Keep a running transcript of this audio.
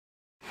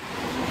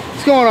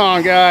What's going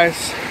on,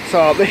 guys?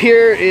 So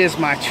here is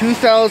my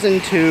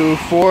 2002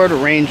 Ford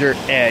Ranger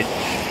Edge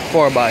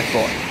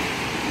 4x4.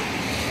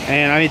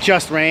 And I mean, it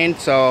just rained,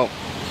 so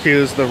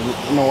excuse the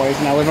noise,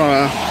 and I live on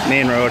a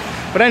main road.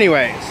 But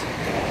anyways,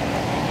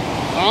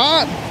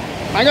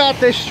 I got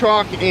this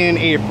truck in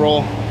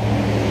April,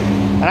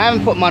 and I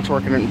haven't put much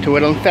work into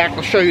it. In fact,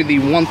 I'll show you the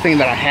one thing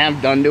that I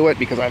have done to it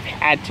because I've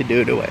had to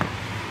do to it.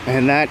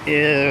 And that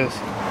is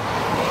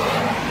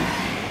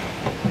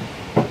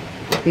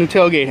new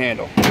tailgate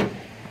handle.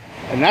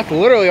 And that's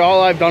literally all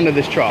I've done to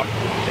this truck.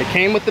 It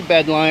came with the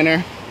bed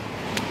liner.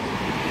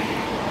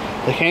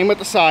 It came with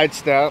the side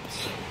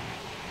steps.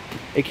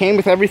 It came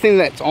with everything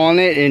that's on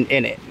it and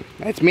in it.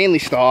 It's mainly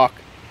stock,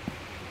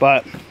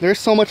 but there's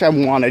so much I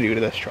want to do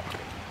to this truck.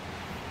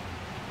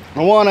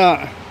 I want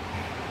to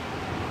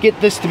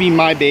get this to be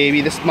my baby.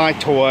 This is my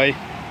toy.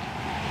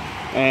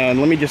 And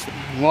let me just,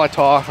 while I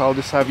talk, I'll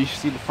just have you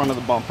see the front of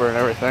the bumper and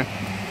everything.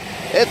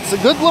 It's a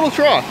good little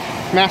truck.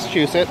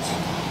 Massachusetts.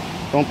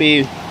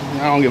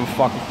 I don't give a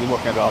fuck if you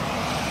look it up.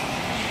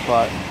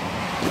 But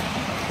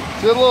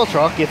it's a good little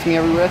truck. Gets me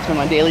everywhere. It's been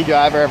my daily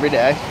driver every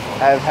day.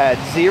 I've had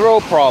zero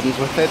problems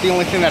with it. The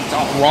only thing that's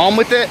wrong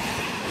with it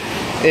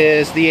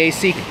is the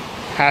AC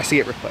has to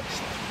get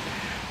replaced.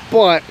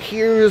 But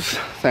here's the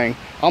thing.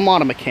 I'm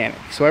not a mechanic,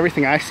 so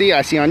everything I see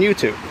on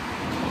YouTube.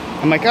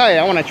 I'm like, oh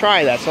yeah, I want to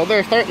try that. So there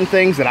are certain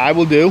things that I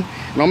will do,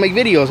 and I'll make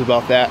videos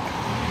about that.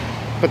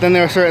 But then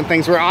there are certain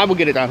things where I will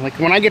get it done. Like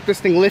when I get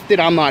this thing lifted,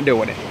 I'm not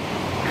doing it.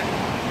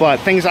 But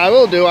things I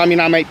will do, I mean,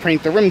 I might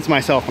paint the rims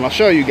myself, and I'll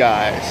show you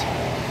guys.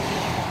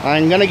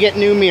 I'm gonna get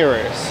new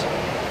mirrors.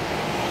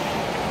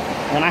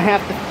 And I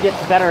have to get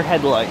better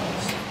headlights.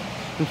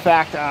 In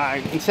fact,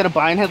 instead of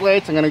buying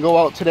headlights, I'm gonna go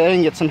out today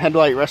and get some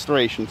headlight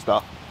restoration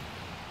stuff.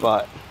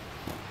 But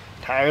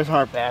tires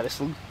aren't bad. It's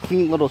a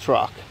clean little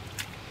truck.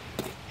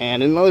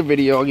 And in another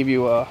video, I'll give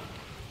you a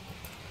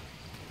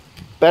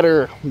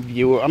better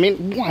view. I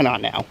mean, why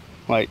not now?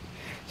 Like,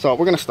 so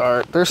we're gonna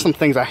start. There's some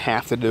things I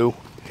have to do.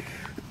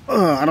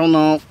 I don't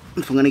know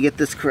if I'm gonna get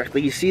this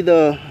correctly. You see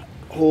the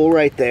hole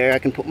right there? I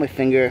can put my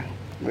finger,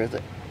 where is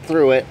it?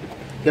 Through it.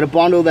 Gonna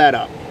bundle that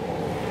up.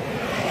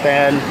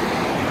 Then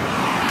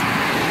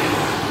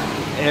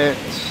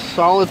it's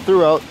solid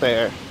throughout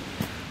there.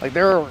 Like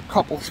there are a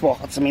couple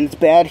spots. I mean, it's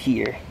bad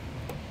here.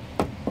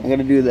 I'm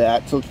gonna do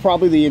that. So it's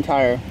probably the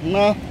entire,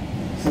 no,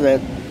 this is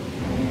it.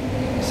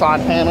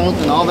 Side panels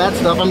and all that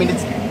stuff. I mean,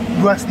 it's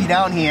rusty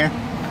down here,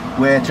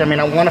 which I mean,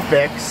 I want to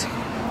fix.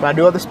 But I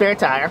do have the spare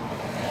tire.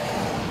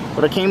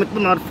 But it came with the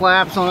mud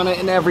flaps on it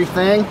and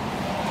everything.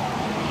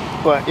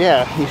 But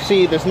yeah, you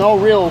see, there's no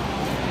real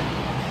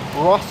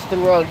rust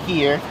throughout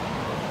here.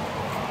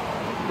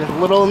 There's a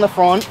little in the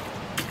front.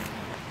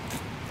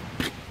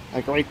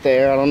 Like right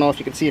there. I don't know if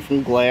you can see it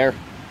from glare.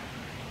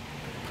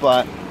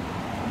 But,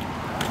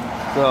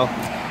 so,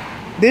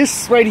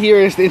 this right here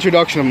is the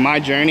introduction of my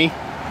journey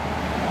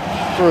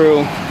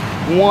through,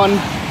 one,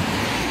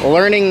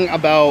 learning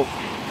about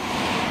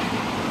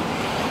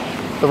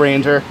the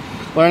Ranger,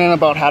 learning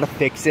about how to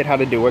fix it, how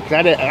to do it,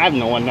 because I have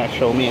no one that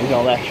showed me and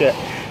all that shit.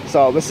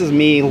 So this is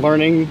me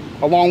learning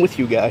along with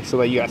you guys, so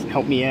that you guys can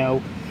help me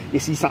out. You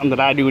see something that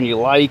I do and you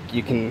like,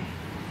 you can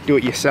do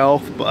it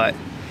yourself. But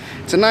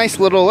it's a nice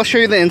little, let's show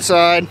you the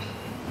inside.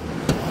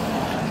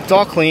 It's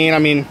all clean. I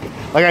mean,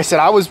 like I said,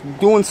 I was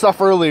doing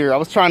stuff earlier. I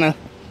was trying to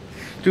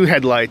do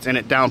headlights and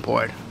it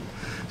downpoured.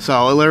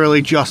 So it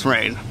literally just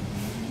rained.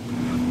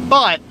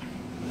 But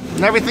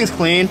everything's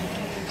clean.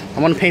 I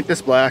want to paint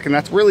this black, and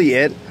that's really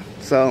it.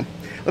 So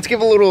let's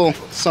give a little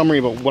summary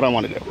about what I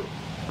want to do.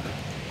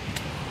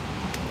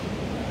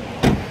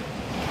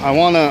 I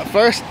want to,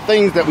 first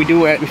things that we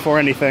do before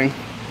anything,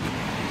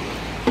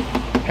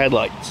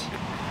 headlights.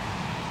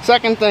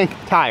 Second thing,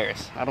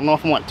 tires. I don't know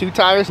if I want 2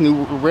 tires,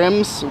 new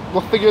rims.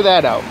 We'll figure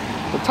that out.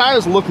 The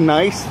tires look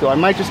nice, so I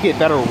might just get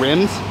better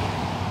rims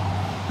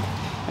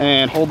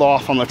and hold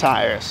off on the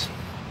tires.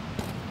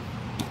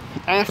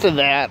 After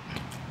that,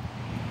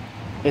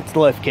 it's the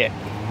lift kit,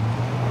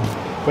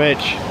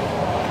 which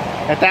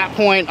at that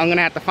point I'm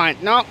gonna have to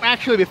find, no,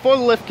 actually before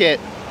the lift kit,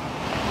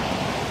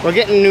 we're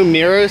getting new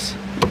mirrors,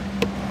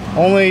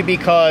 only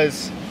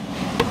because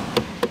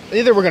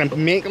either we're gonna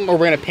make them or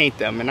we're gonna paint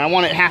them, and I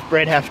want it half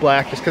red, half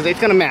black, just because it's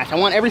gonna match. I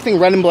want everything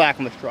red and black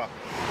on this truck,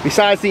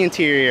 besides the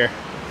interior,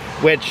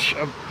 which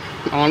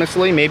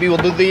honestly, maybe we'll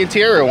do the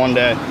interior one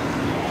day.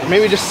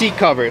 Maybe just seat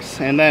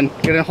covers, and then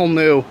get a whole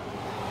new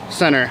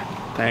center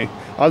thing.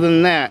 Other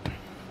than that,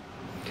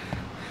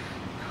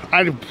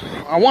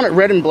 I want it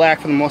red and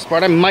black for the most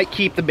part. I might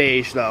keep the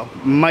beige though.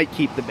 Might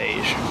keep the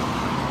beige.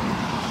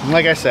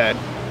 Like I said,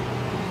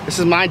 this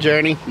is my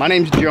journey. My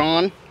name's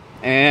John,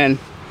 and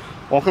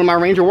welcome to my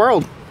Ranger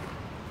world.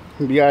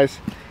 Hope you guys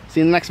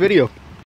see you in the next video.